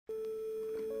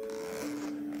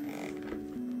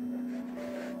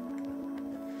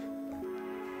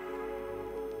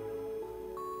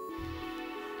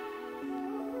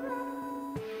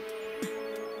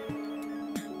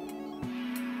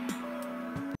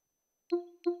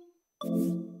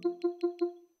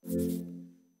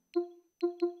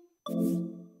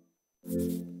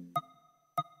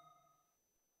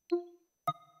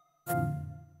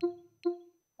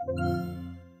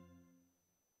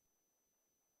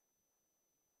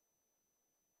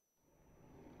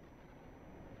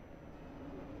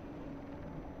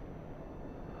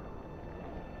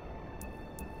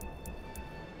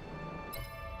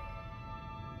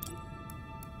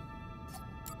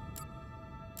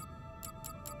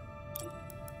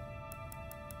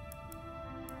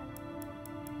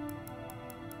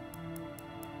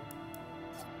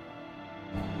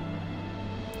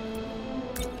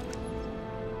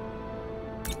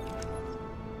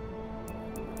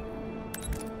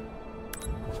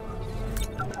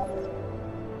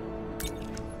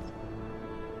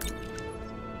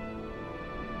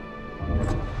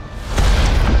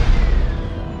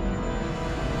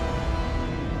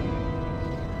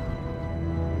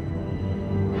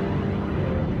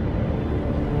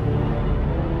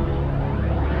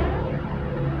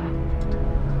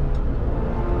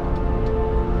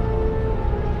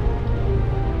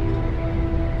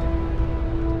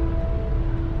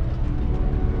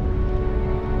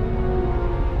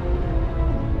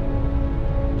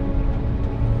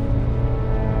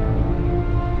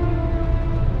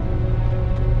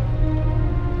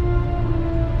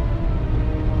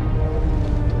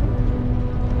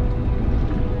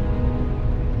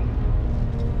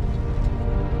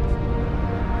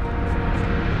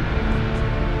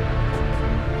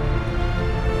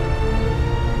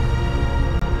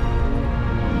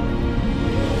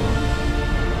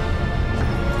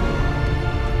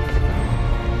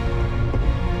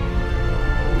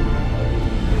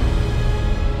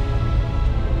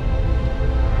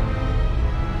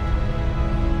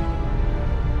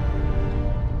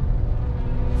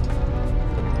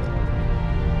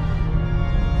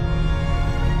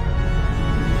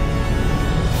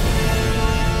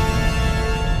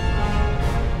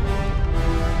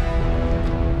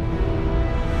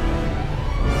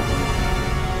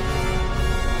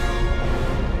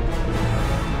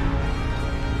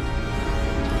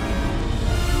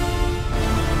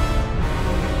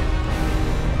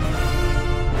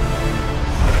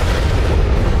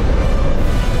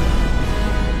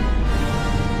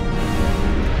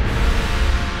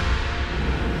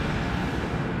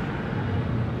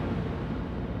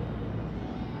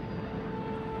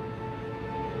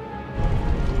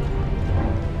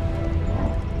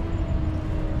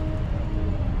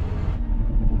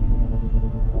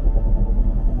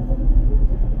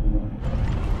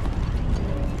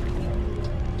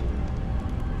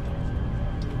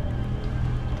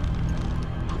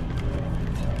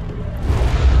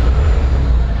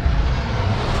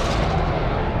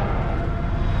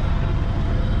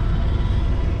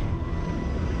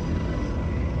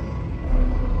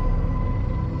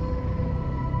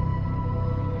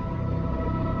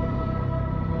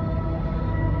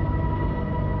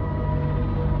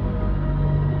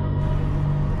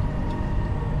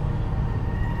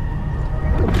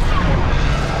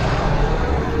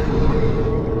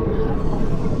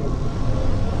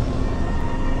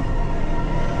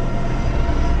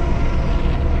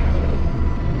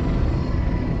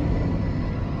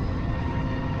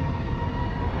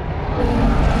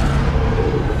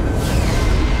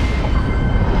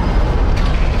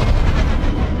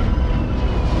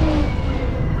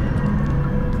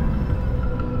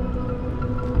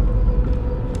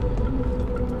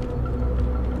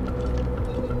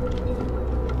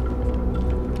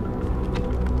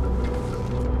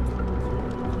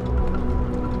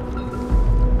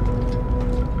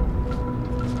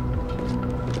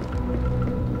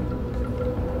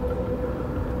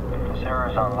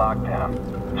on lockdown.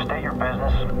 State your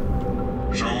business.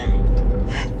 Show him.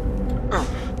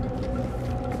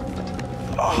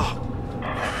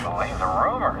 Believe the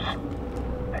rumors.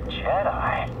 A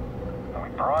Jedi. And we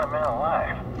brought him in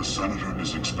alive. The Senator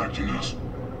is expecting us.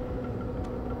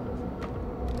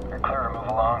 You're clear to move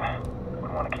along.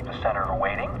 Wouldn't want to keep the Senator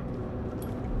waiting.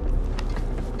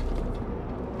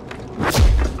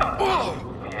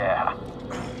 Yeah.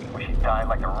 Wish you died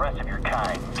like the rest of your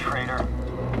kind, traitor.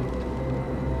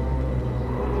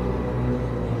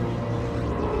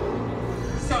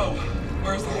 So,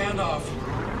 where's the handoff?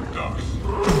 Docs,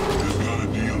 this kind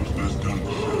of deal is best done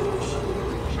with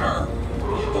shadows. Sure.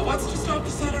 But what's to stop the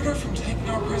Senator from taking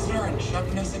our prisoner and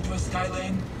shoving us into a sky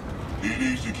lane? He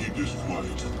needs to keep this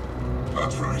quiet.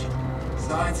 That's right.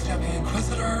 Sidestepping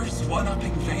Inquisitors,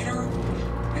 one-upping Vader?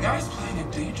 The guy's playing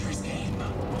a dangerous game.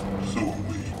 So are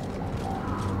we.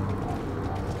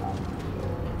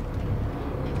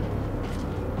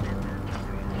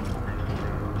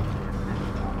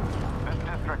 This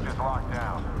district is locked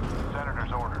down.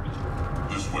 Senator's orders.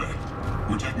 This way.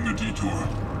 We're taking a detour.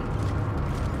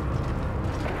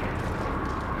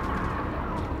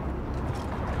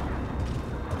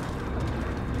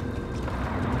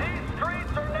 These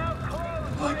streets are now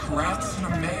closed. Like rats in a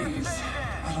maze.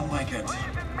 I don't like it.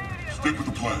 Stick with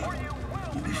the plan.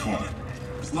 We'll be fine.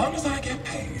 As long as I get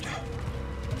paid.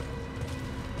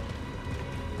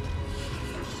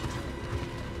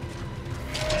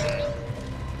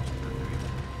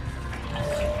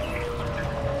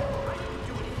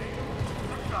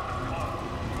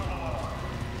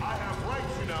 I have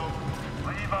rights, you know.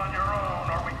 Leave on your own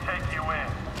or we take you in.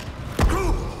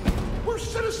 We're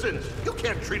citizens. You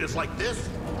can't treat us like this.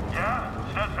 Yeah?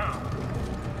 Says who?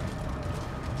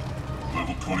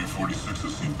 Level 2046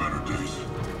 has seen better days.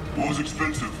 War's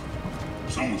expensive.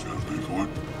 Someone's got to pay for it.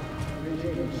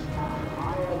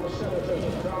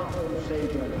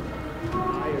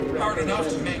 Hard enough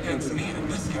to make ends meet in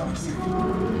this galaxy.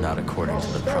 Not according to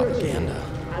the propaganda.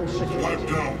 Pipe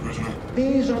down, prisoner.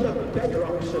 These are the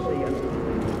bedrocks of the Empire.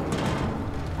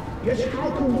 Yet how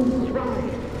can you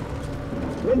thrive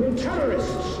when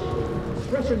terrorists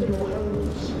threaten your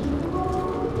homes?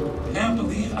 Can't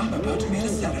believe I'm about to meet a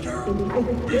Senator.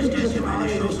 These days he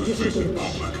rarely shows his face in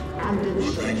Dissidents public. and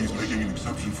Good thing he's insurgents. making an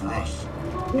exception for us.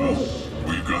 This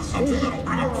We've got something that'll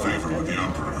bring him favor with the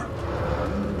Emperor.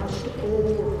 must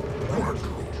all work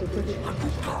to protect.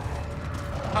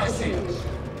 I see it.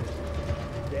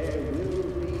 There will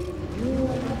be new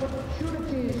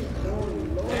opportunities for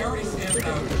They already stamped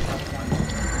out at that point.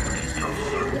 Easy,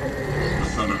 officer. The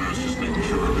Senator's just making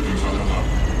sure everything's on the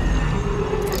level.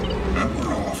 And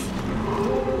we're off.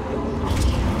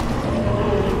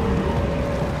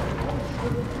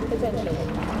 Attention.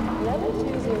 Level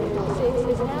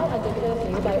 2046 is now under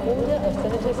curfew by order of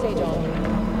Senator Sajon.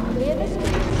 Clear the streets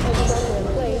and shelter in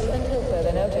place until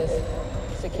further notice.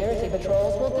 Security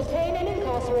patrols will detain and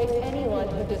incarcerate anyone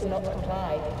who does not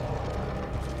comply.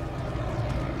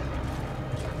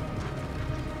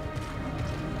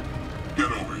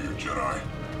 Get over here, Jedi.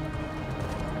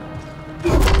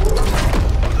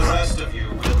 The rest of you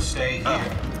will stay here.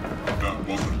 That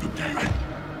wasn't the deal.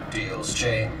 Deals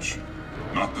change.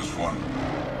 Not this one.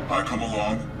 I come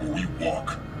along or we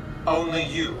walk. Only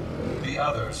you. The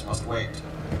others must wait.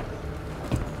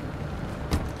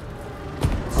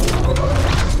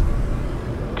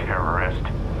 Terrorist.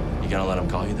 You gonna let him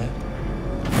call you that?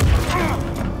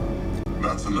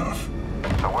 That's enough.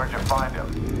 So where'd you find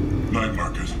him? Night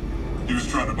market. He was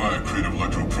trying to buy a crate of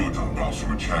electroproton bombs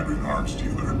from a Chagrin arms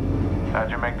dealer.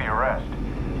 How'd you make the arrest?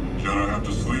 Jedi have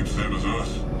to sleep, same as us.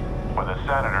 When the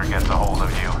Senator gets a hold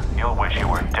of you, you'll wish you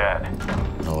were dead.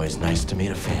 Always nice to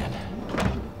meet a fan.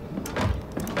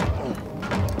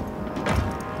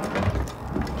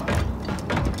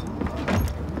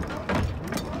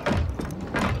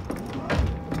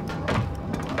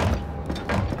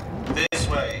 This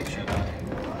way, Jedi.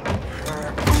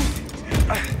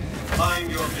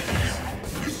 Mind your business.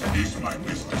 This is my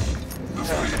business. The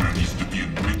prisoner needs to be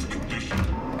in mint condition.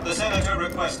 The Senator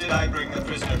requested I bring the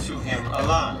prisoner to him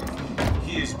alive.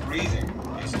 He is breathing,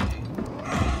 isn't he?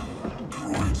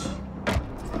 Droids.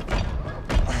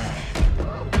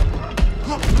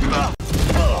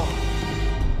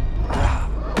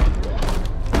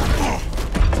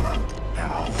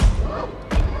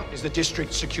 Is the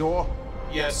district secure?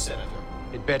 Yes, Senator.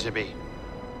 It better be.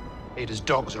 Ada's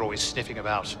dogs are always sniffing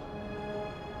about.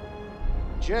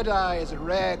 Jedi is a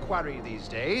rare quarry these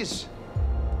days.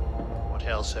 What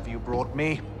else have you brought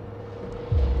me?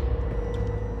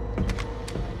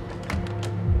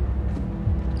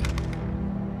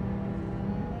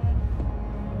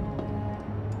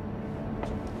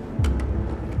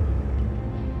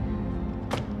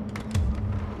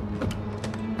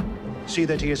 See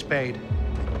that he is paid.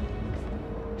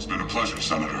 It's been a pleasure,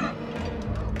 Senator.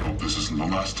 Hope this isn't the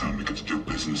last time we get to do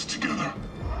business together.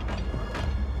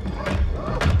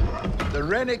 The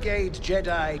renegade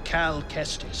Jedi Cal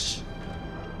Kestis.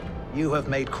 You have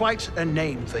made quite a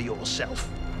name for yourself.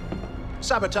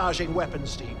 Sabotaging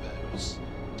weapons depots,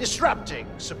 disrupting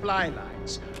supply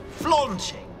lines,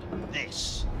 flaunting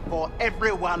this for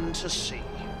everyone to see.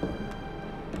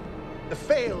 The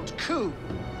failed coup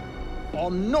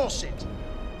on Norset.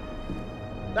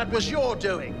 That was your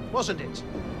doing, wasn't it?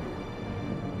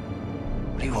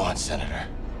 What do you want, Senator?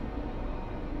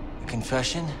 A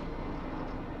confession?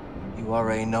 You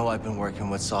already know I've been working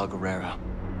with Saw Gerrera.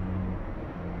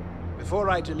 Before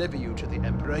I deliver you to the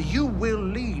Emperor, you will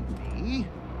lead me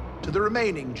to the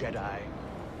remaining Jedi.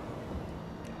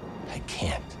 I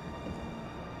can't.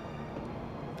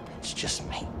 It's just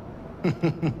me.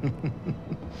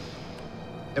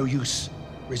 No use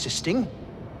resisting.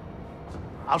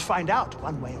 I'll find out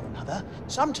one way or another.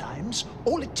 Sometimes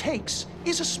all it takes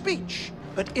is a speech.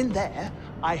 But in there,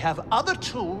 I have other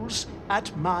tools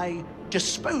at my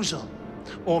disposal.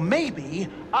 Or maybe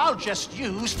I'll just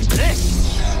use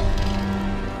this.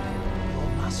 Your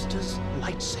master's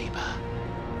lightsaber.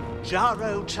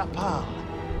 Jaro Tapal,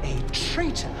 a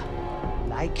traitor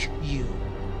like you.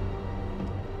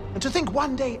 And to think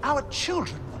one day our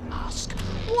children will ask,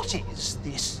 what is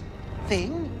this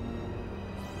thing?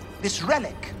 This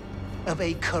relic of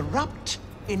a corrupt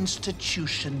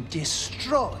institution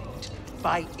destroyed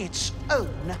by its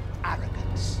own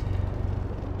arrogance.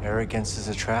 Arrogance is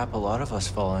a trap a lot of us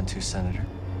fall into, Senator.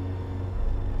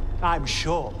 I'm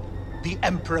sure the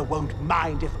Emperor won't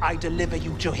mind if I deliver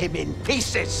you to him in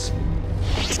pieces.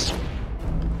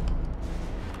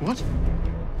 What?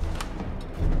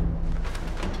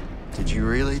 Did you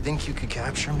really think you could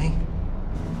capture me?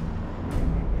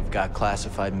 You've got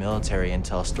classified military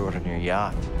intel stored on your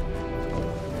yacht.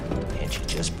 And you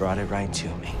just brought it right to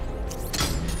me.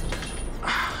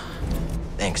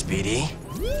 Thanks, BD.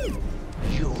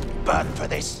 You'll burn for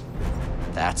this.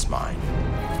 That's mine.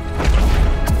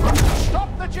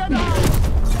 Stop the Jedi!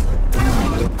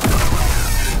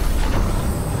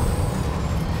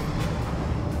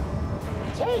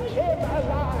 Take him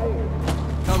alive!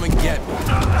 Come and get me.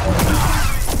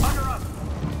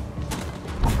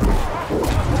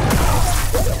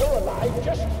 If you're alive,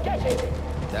 just get him!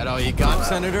 That all you got,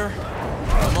 Senator?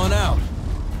 Come on out.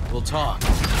 We'll talk.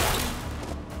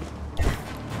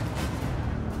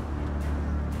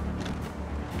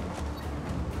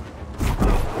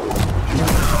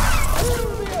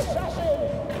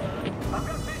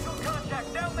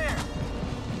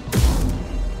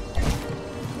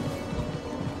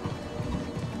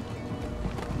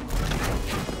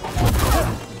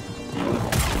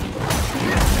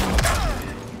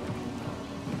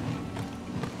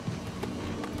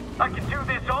 I can do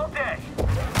this all day.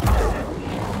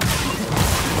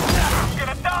 I'm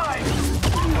gonna die.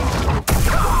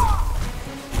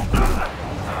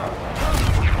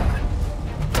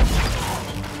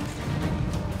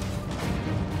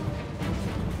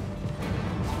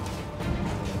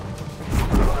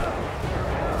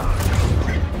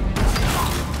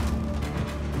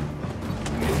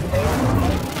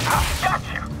 Got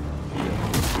you.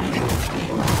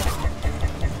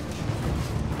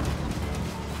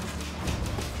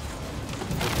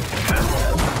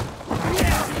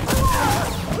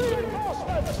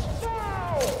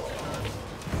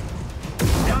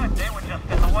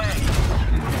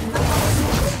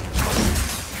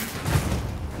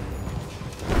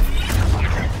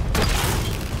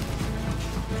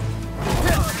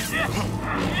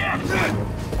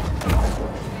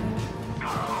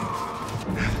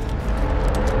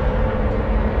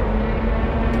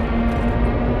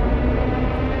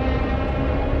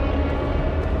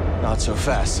 Not so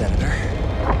fast, Senator.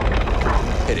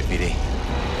 Hit it, BD.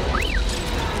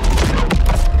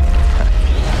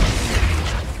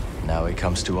 Now he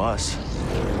comes to us.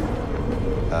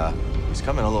 He's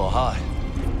coming a little hot.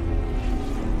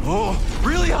 Oh,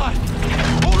 really hot!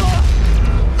 Hold on!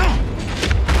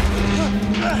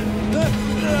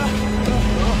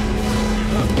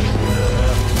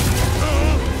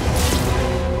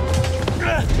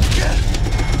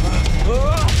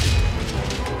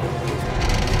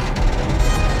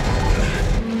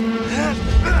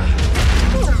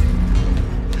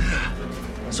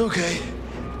 It's okay.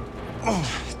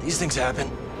 These things happen.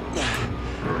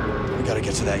 We gotta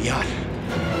get to that yacht.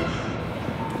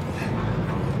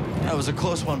 That was a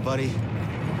close one, buddy.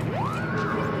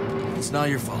 It's not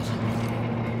your fault.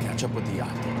 Catch up with the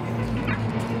yacht.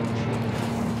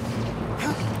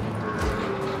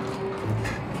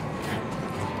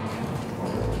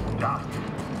 Doc,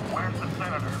 where's the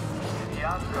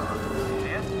yacht's gone.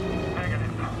 See it?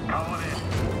 Negative. Call it in.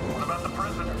 What about the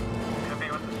prisoner? He's gonna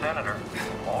be with the senator.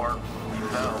 Or he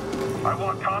fell. I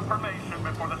want confirmation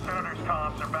before the senator's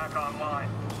comms are back online.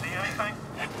 See anything?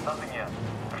 Nothing yet.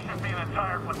 There should be an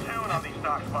entire platoon on these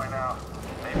docks by now.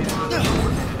 Maybe this is a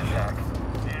coordinated attack.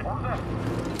 Yeah, what was that?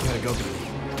 Gotta go.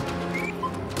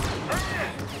 There he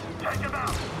is! Take him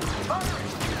out! Fire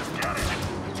it! Get it!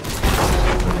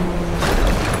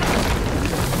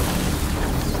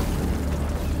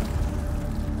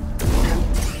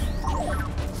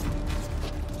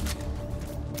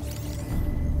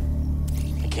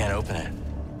 I can't open it.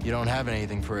 You don't have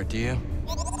anything for it, do you?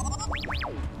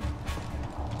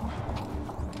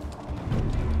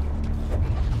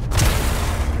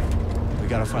 We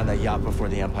gotta find that yacht before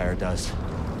the Empire does. Is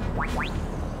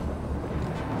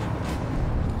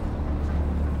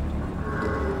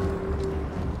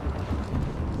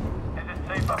it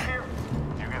safe up here?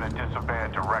 You gonna disobey a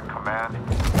direct command?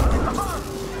 Come on!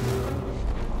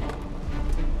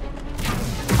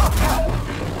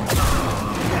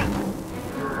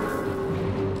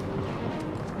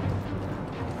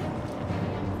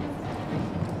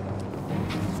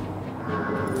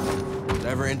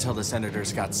 Whatever intel the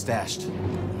senators got stashed,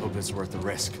 I hope it's worth the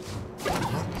risk.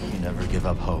 You never give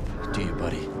up hope, do you,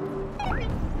 buddy?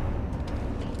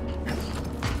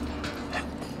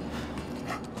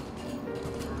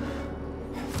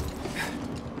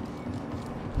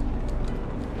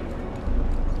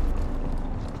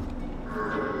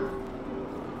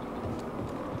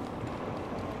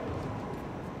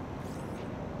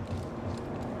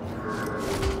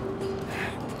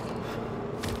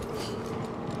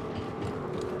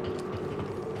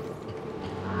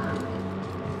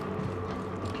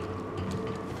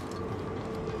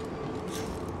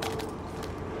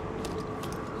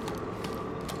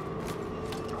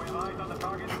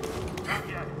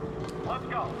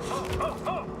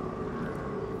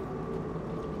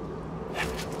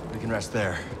 We can rest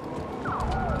there.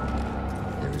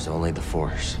 There is only the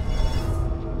Force.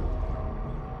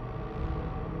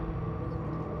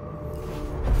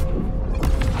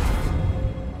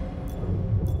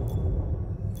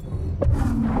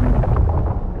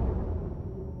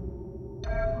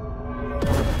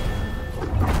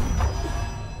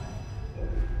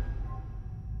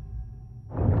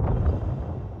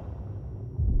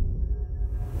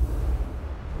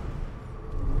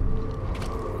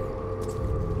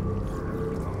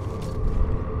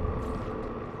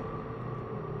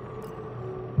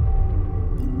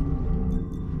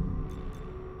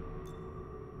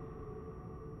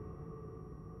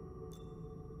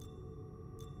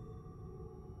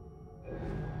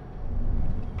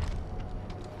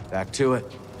 Back to it.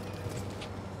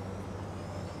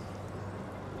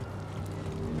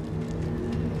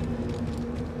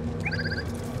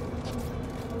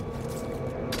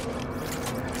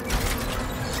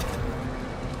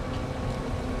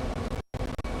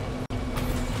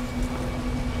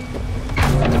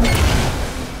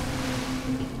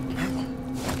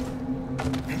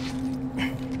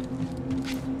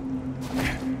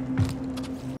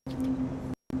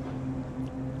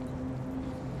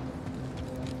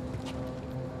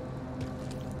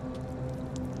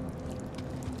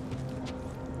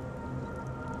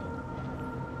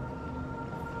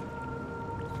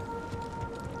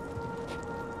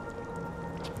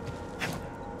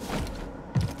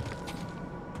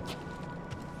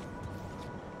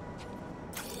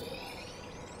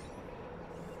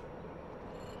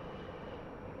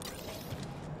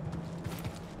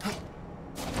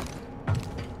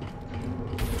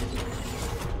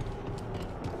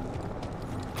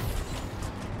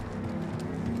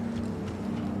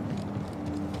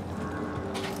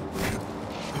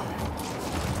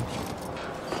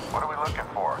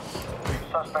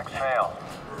 Suspects fail.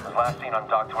 Was last seen on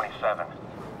Dock 27.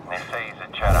 They say he's a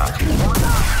Jedi.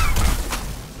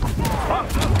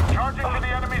 Charging to the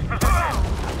enemy's position.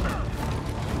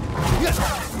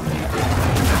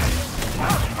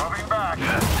 Moving back.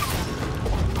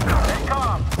 Stay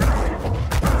calm.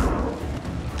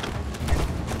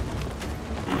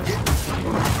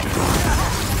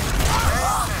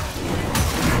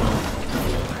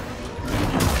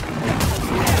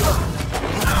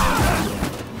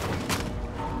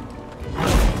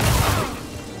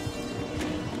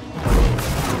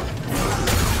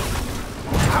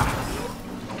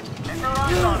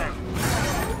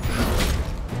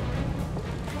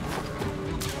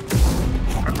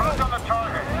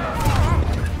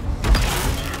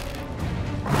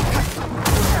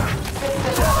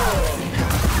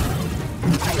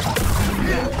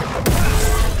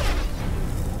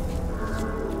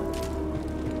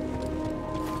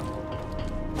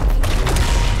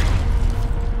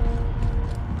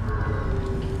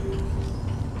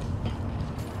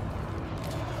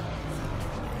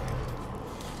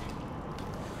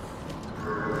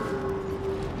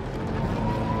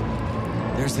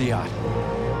 There's the yacht.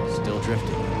 Still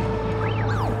drifting.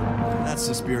 That's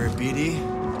the spirit, BD.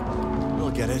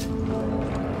 We'll get it. You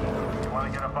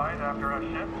want to get a bite after our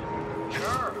ships?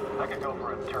 Sure, I could go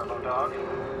for a turbo dog.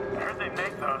 I heard they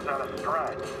make those out of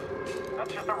stripes.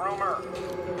 That's just a rumor.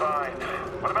 Fine.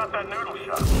 What about that noodle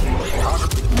shop?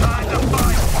 Time to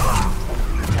fight!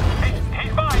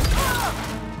 He's mine!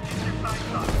 Keep your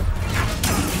sights up.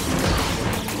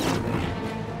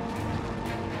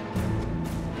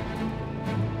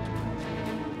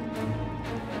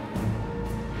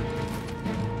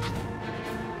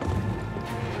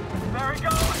 There he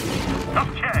goes!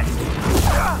 Okay!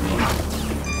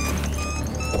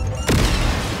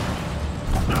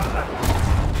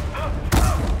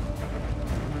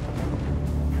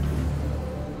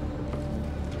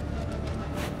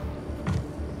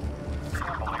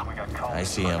 I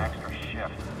see him. Extra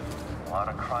shift. A lot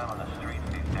of crime on the streets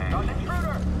these days.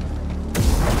 Intruder!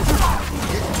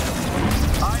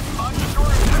 I'm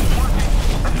unsure if this is working.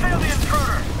 Assail the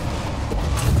intruder!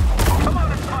 Come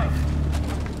on and fight!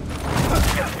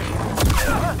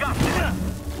 Got this!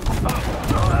 Stand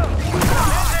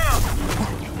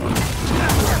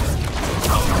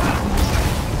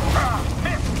down!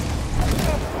 Miss!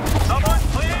 Someone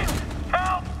please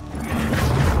help!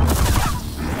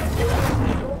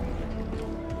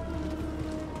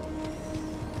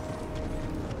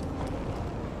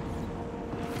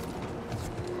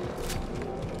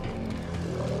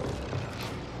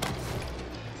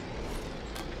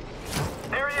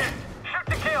 There he is! Shoot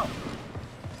to kill!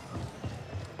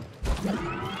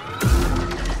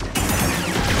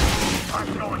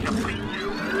 I'm going to beat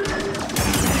you!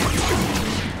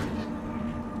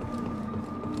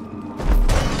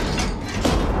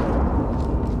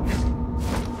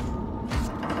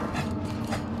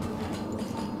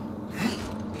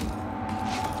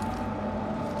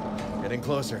 Getting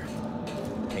closer.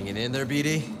 Hanging in there,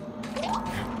 BD?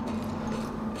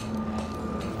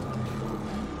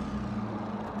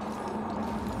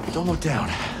 Don't look down.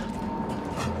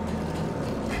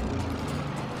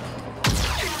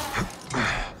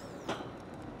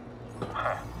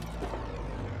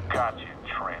 Got you,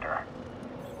 traitor.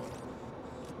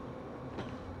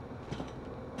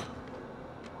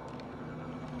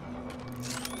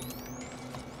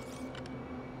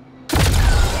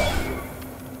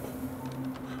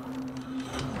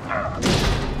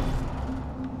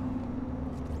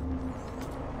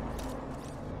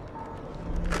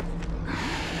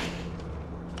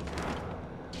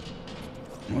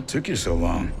 What took you so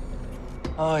long?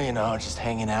 Oh, you know, just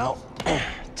hanging out.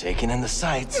 Taking in the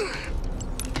sights.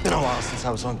 Been a while since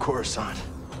I was on Coruscant.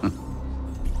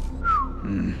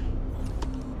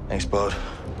 Thanks, Bode.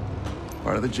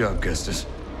 Part of the job, Gustus.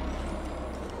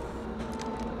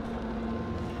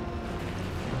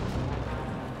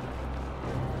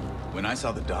 When I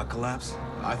saw the dock collapse,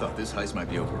 I thought this heist might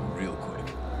be over real quick.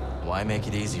 Why make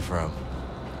it easy for him?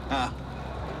 Ah,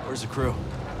 Where's the crew?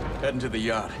 heading to the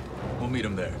yacht. We'll meet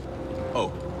him there.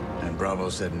 Oh, and Bravo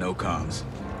said no comms.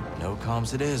 No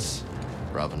comms it is.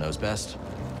 Bravo knows best.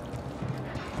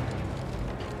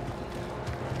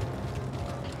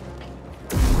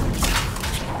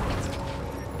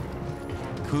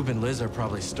 Coob and Liz are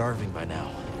probably starving by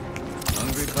now.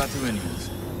 Hungry Klatooinians.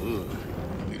 Ugh,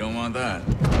 we don't want that.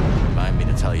 Remind me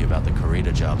to tell you about the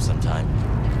Corita job sometime.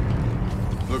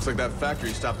 Looks like that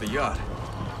factory stopped the yacht.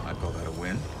 I'd call that a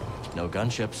win. No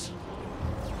gunships.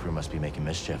 Crew must be making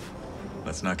mischief.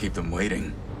 Let's not keep them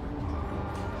waiting.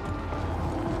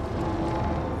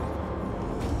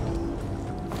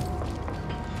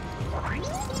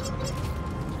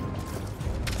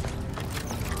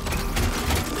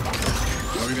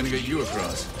 How are we gonna get you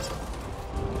across?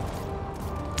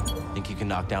 Think you can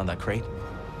knock down that crate?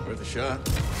 Worth a shot.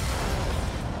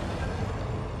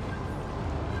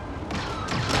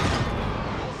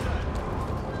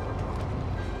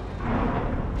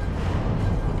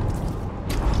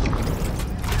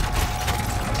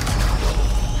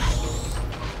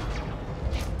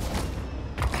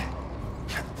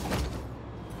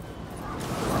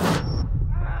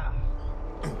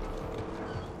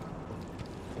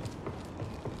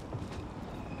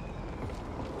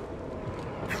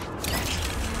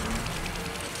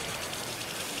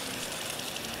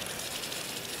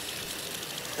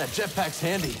 That jetpack's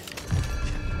handy.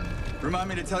 Remind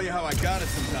me to tell you how I got it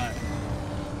sometime.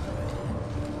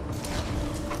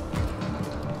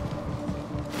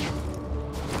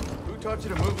 Who taught you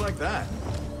to move like that?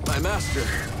 My master.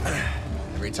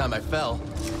 Every time I fell,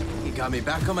 he got me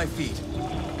back on my feet.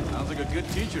 Sounds like a good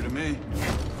teacher to me.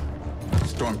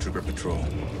 Stormtrooper patrol.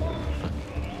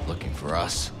 Looking for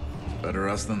us. Better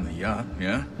us than the yacht,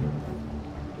 yeah?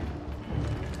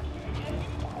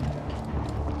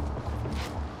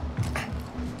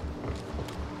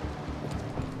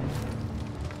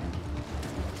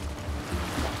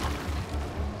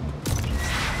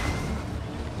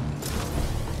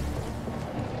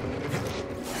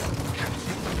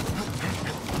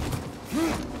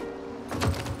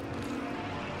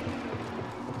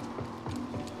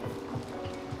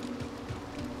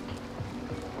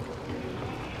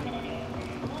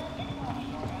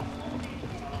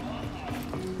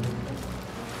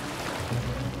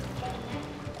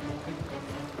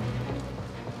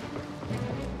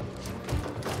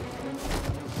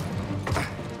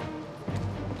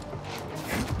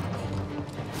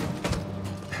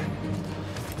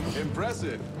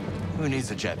 Impressive. Who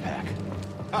needs a jetpack?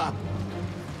 Ha!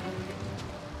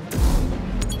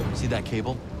 See that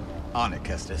cable? On it,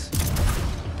 Kestis.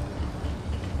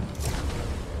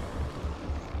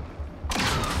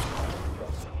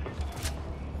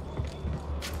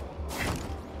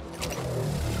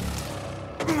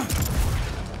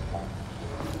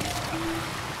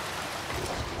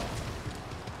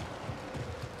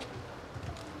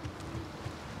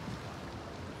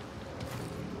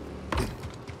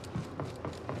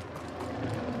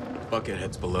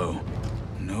 Bucketheads below.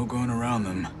 No going around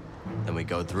them. Then we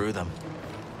go through them.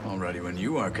 All ready when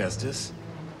you are, Kestis.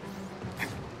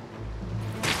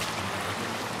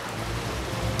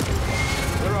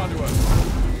 They're onto us.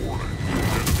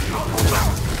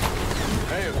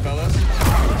 Hey, fellas.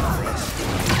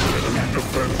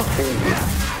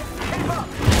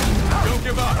 Don't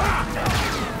give up.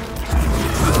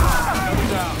 Another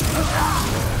down.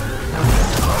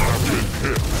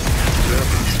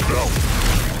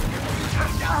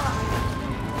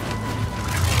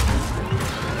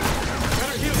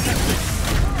 Better heal testing.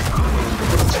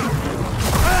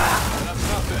 That's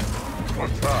nothing.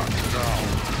 Attack now.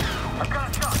 I've got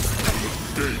a shot.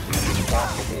 Escape is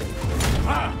impossible. I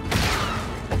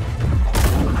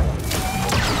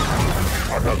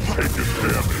have taken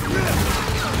damage.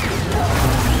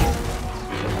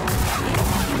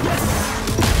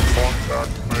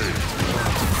 Contact made.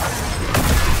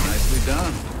 Nicely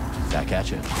done. Back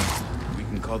at you. We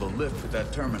can call the lift with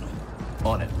that terminal.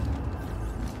 On it.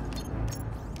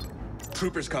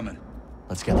 Troopers coming.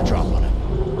 Let's get the drop on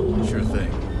it. Sure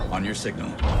thing. On your signal.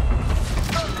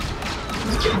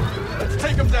 Let's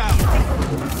take them down!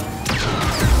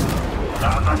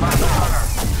 Down the left corner.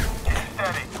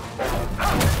 Steady.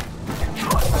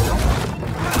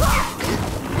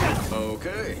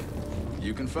 Okay.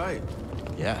 You can fight.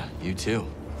 Yeah, you too.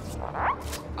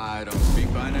 I don't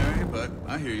speak binary, but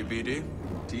I hear you, BD.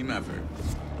 Team effort.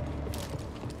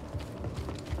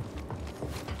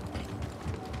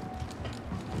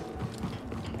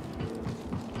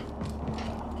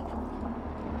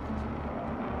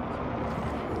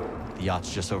 The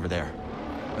yacht's just over there.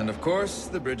 And of course,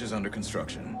 the bridge is under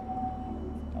construction.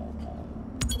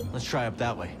 Let's try up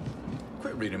that way.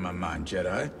 Quit reading my mind,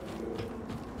 Jedi.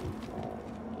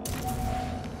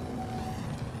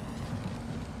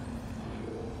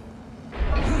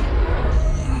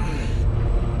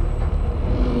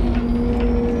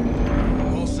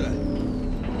 All set.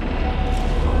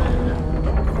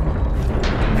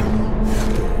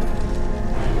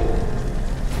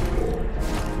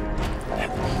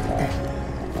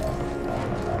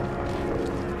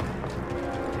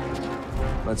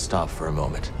 Let's stop for a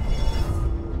moment.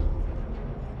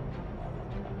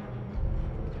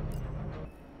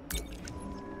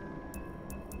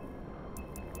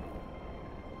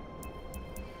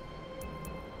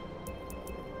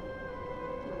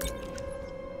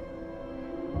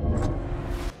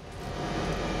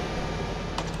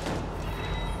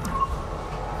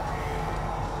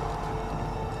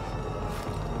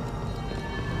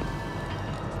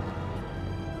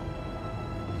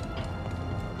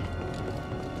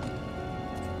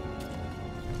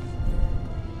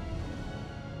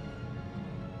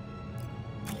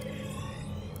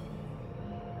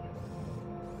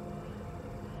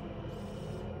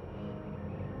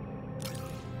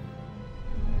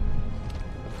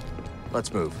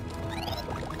 Let's move.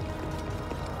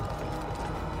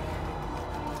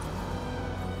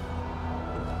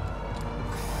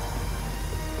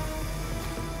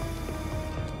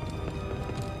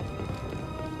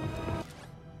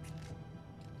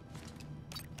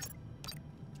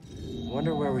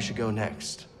 Wonder where we should go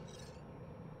next.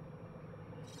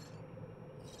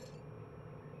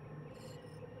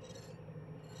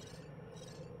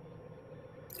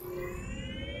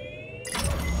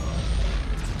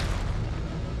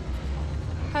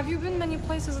 Have you been many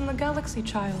places in the galaxy,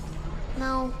 child?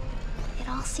 No. It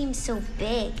all seems so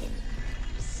big and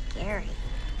scary.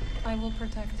 I will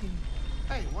protect you.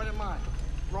 Hey, what am I?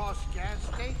 Ross gas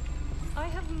steak? I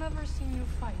have never seen you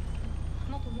fight.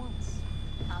 Not once.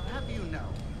 I'll have you know,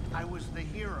 I was the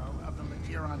hero of the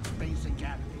Materon Space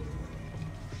Academy.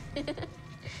 You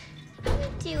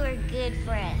two are good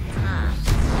friends, huh?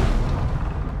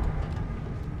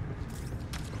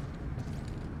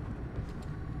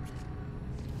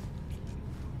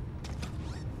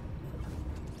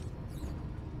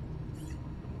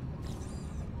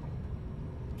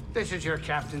 This is your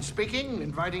captain speaking,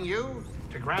 inviting you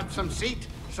to grab some seat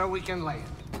so we can land.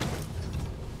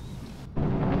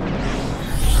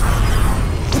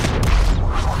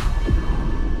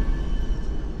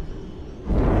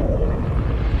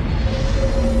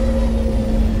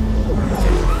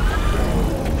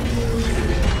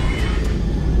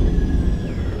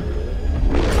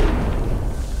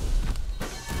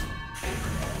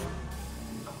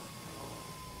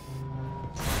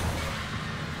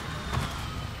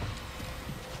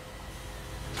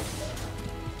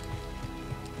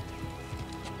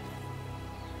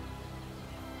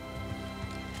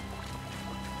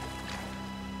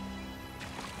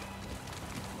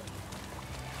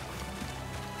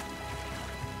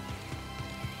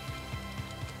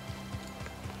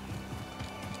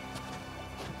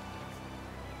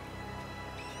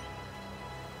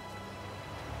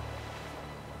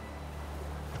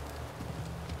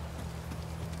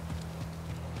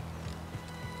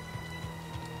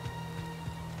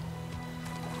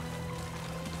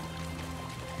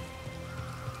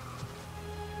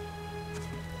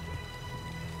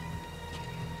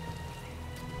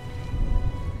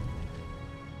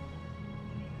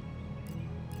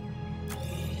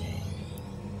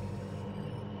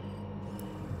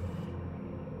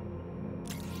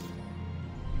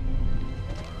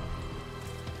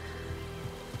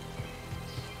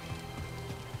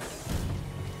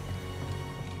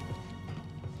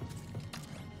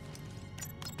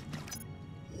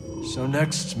 So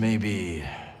next, maybe...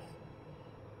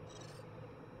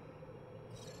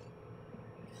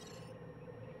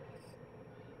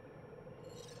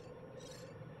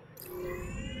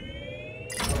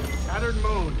 Shattered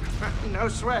moon. No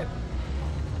sweat.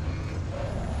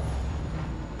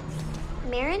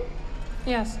 Marin,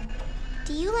 Yes.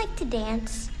 do you like to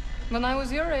dance? When I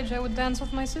was your age, I would dance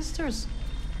with my sisters.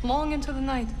 Long into the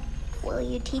night. Will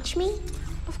you teach me?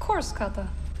 Of course, Kata.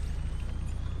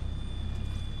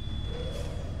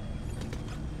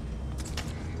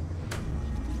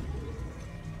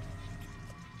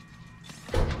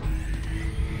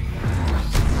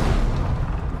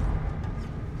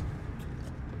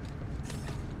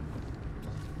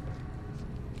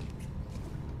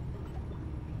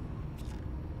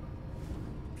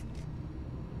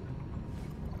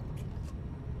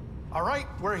 All right,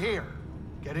 we're here.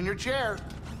 Get in your chair.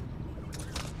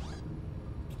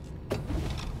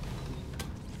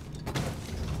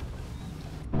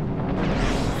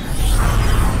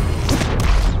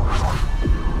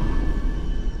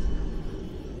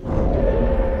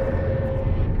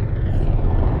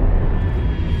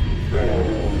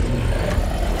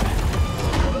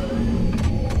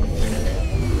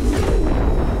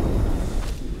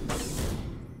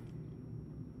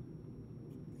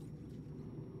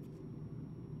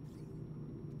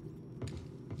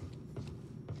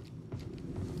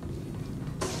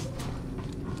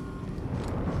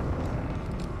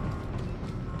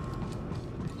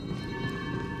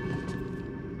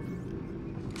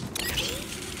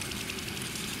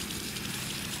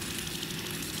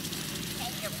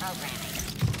 Programming.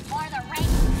 For the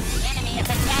race, the enemy is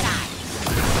a Jedi.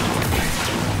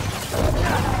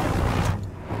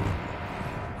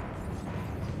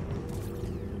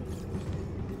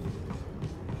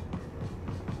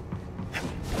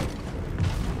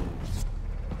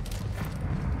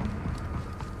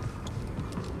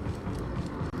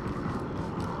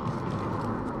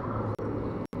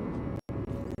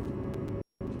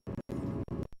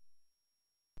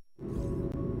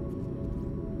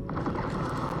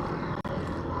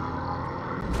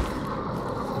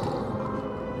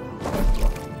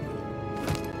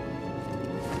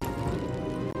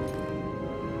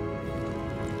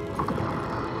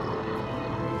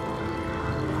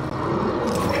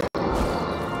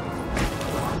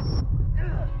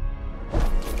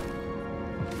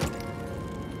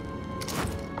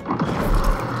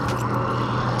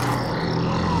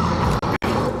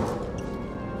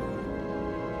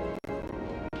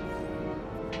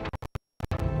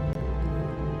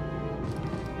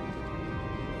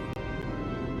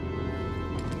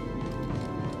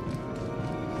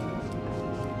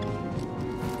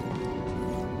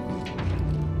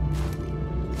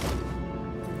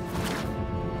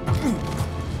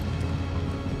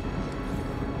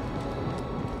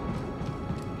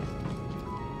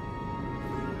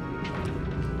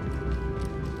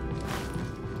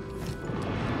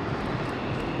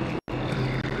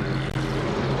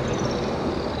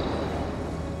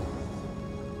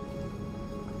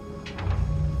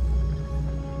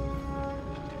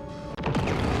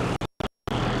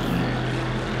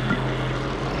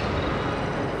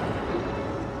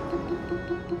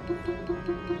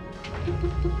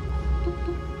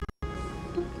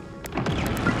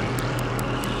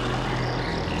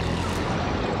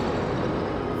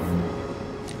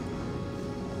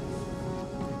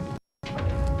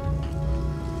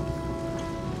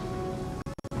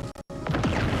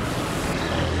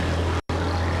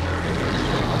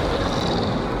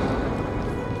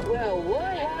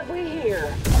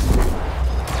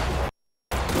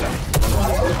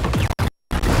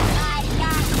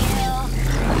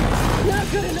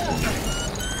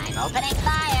 Opening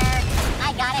fire!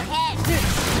 I got a hit!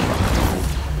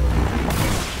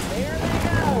 There we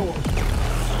go!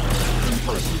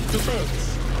 Impressive defense.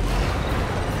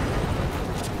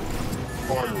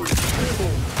 Firing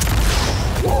cable.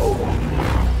 Whoa!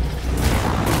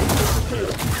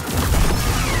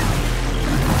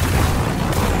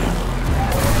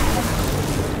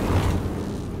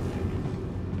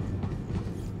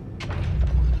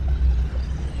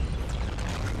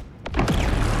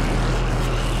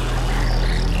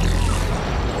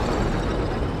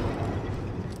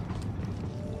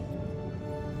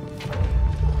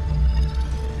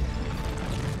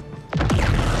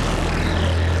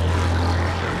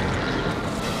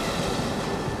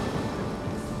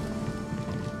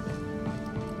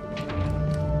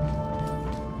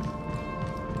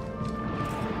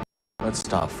 Let's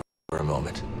stop for a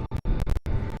moment.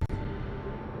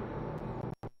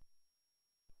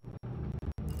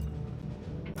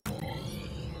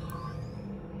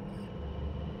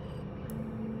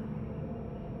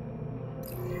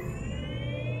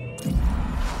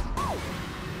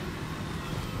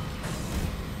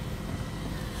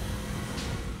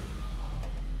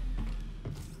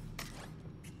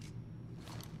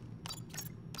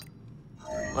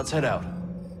 Let's head out.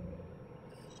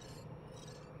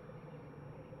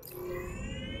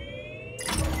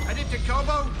 Headed to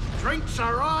Koboh? Drinks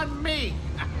are on me.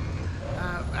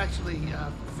 Actually,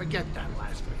 forget that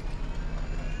last week.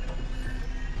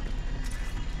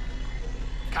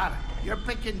 Got it. You're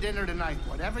picking dinner tonight,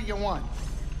 whatever you want.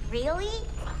 Really?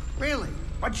 Really?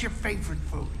 What's your favorite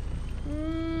food?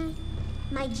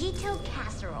 My Jito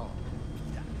casserole.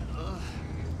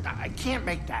 I can't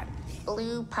make that.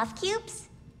 Blue puff cubes?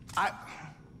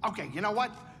 Okay, you know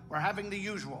what? We're having the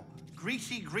usual.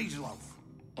 Greasy grease loaf.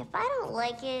 If I don't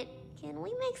like it, can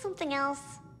we make something else?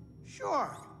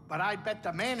 Sure, but I bet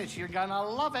the man is you're gonna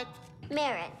love it.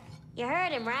 Merritt, you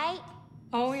heard him, right?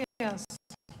 Oh, yes.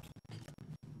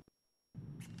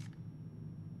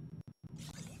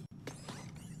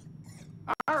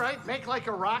 All right, make like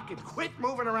a rock and quit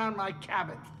moving around my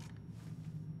cabin.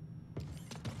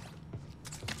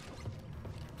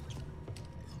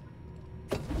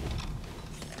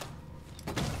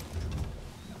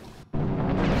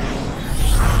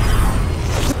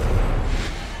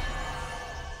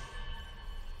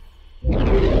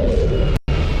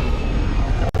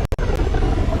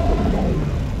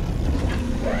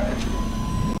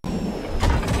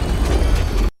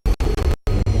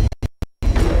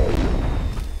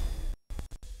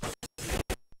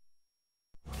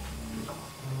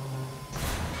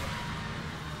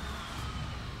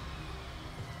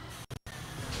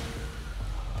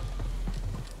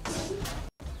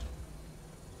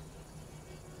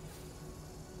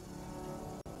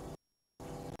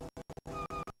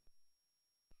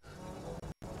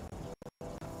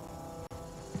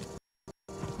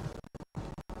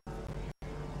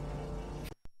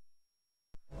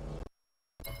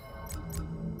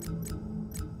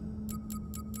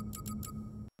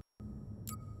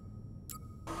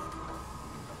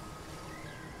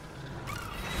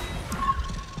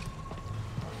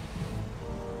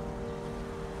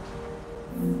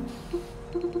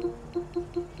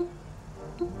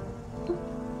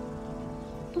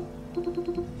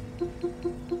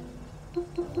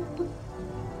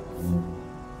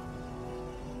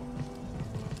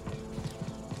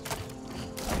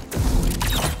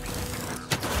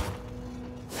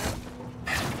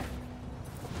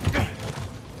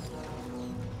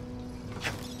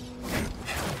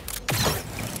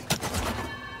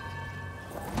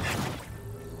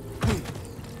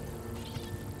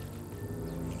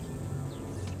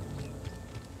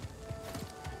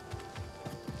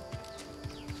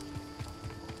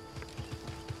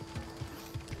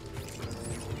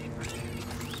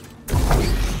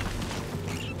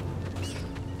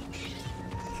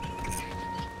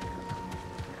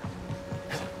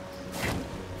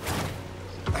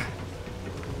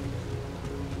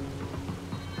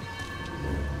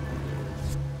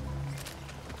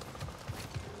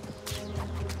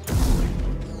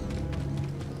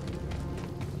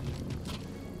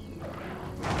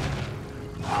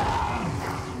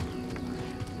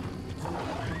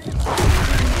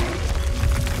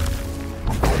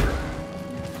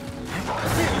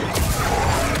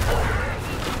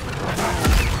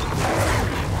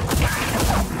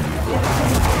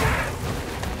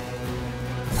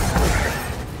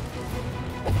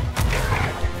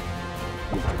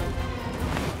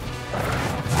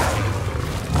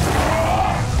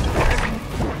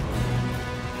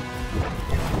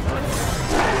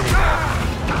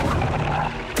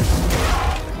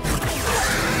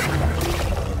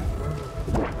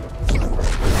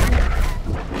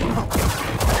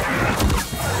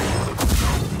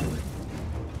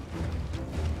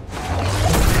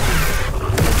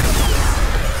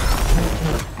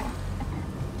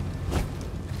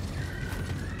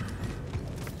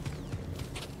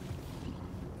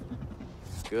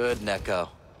 Good, Neko.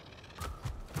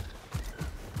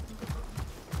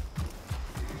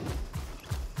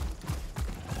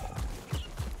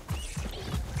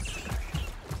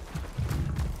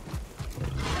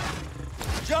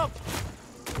 Jump!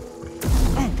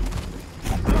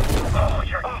 Oh,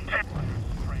 you're dead.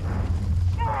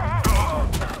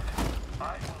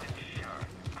 I will ensure you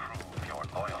prove your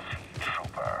loyalty,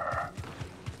 trooper.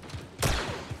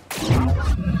 Hit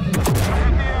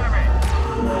the enemy!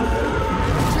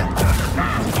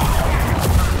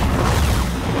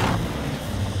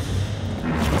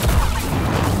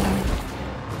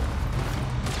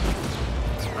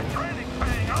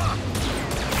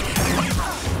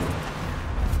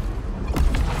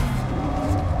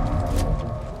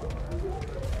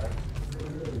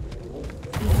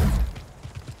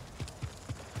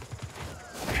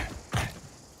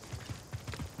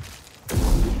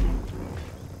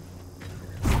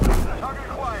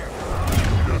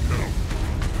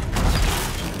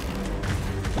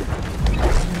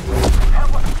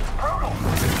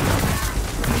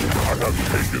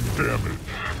 significant damage.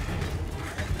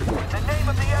 The name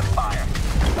of the Empire.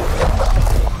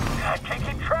 I can't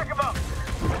keep track of them.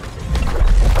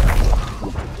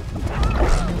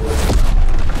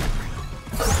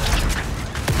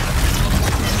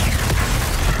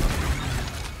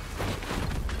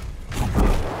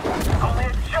 Only a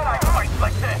Jedi fights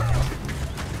like this.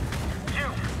 You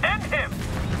end him.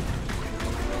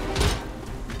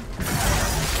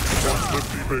 Constant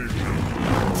evasion.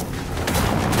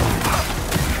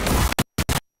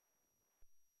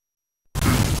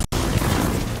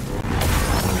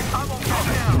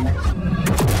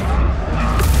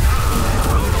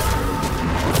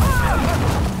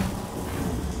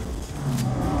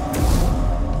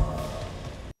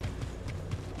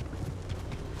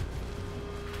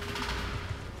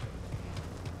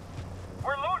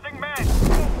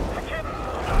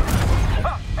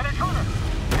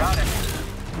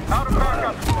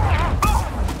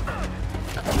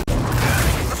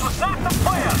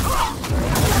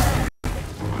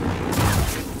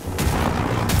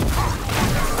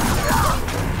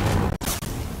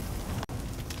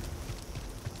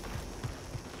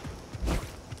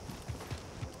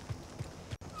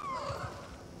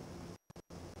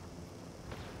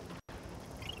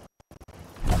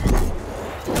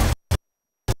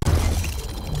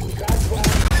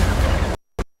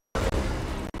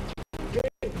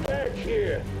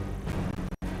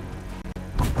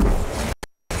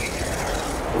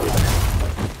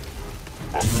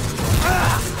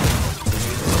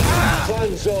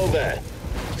 Fun's over.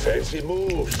 Fancy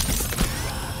moves.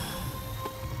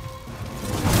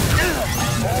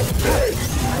 Have faith.